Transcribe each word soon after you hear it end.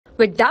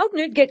With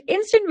Doubtnut, get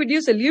instant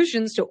video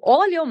solutions to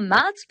all your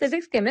maths,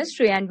 physics,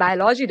 chemistry, and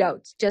biology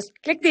doubts. Just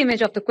click the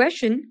image of the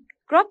question,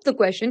 crop the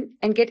question,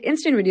 and get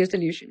instant video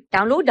solution.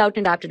 Download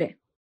Doubtnut app today.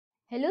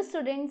 Hello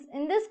students,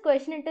 in this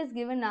question it is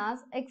given as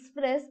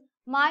express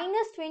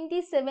minus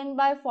 27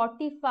 by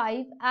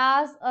 45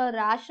 as a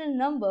rational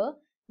number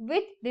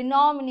with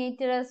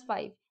denominator as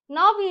 5.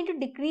 Now we need to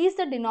decrease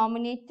the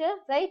denominator,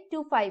 right,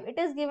 to 5. It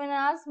is given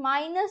as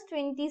minus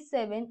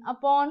 27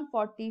 upon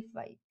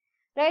 45.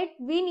 Right,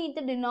 we need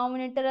the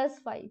denominator as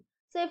 5.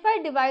 So if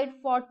I divide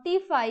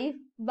 45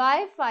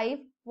 by 5,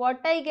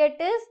 what I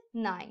get is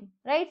 9.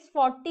 Right,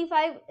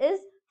 45 is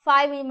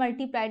 5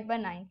 multiplied by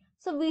 9.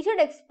 So we should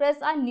express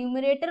our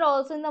numerator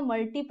also in the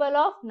multiple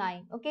of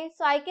 9. Okay,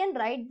 so I can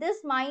write this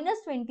minus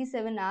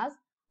 27 as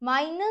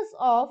minus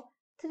of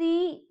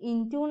 3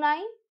 into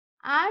 9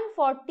 and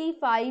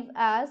 45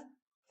 as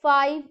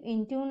 5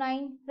 into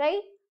 9.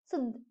 Right,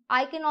 so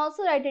I can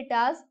also write it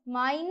as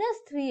minus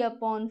 3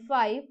 upon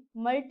 5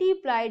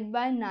 multiplied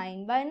by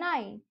 9 by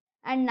 9.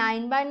 And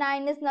 9 by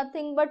 9 is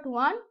nothing but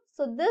 1.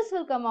 So this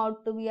will come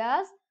out to be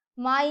as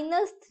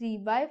minus 3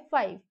 by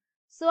 5.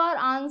 So our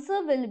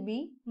answer will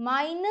be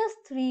minus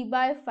 3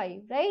 by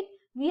 5. Right?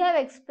 We have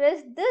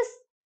expressed this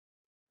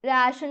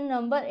rational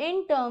number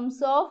in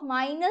terms of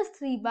minus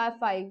 3 by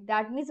 5.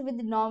 That means with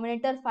the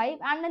denominator 5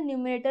 and the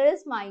numerator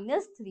is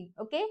minus 3.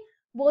 Okay?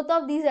 Both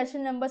of these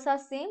rational numbers are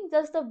same,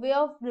 just the way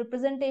of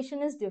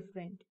representation is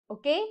different.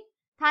 Okay?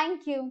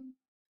 Thank you.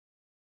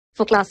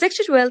 For class 6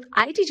 to 12,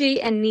 IIT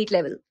JEE and NEET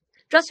level.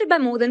 Trusted by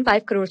more than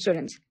 5 crore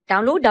students.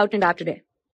 Download Doubtnut app today.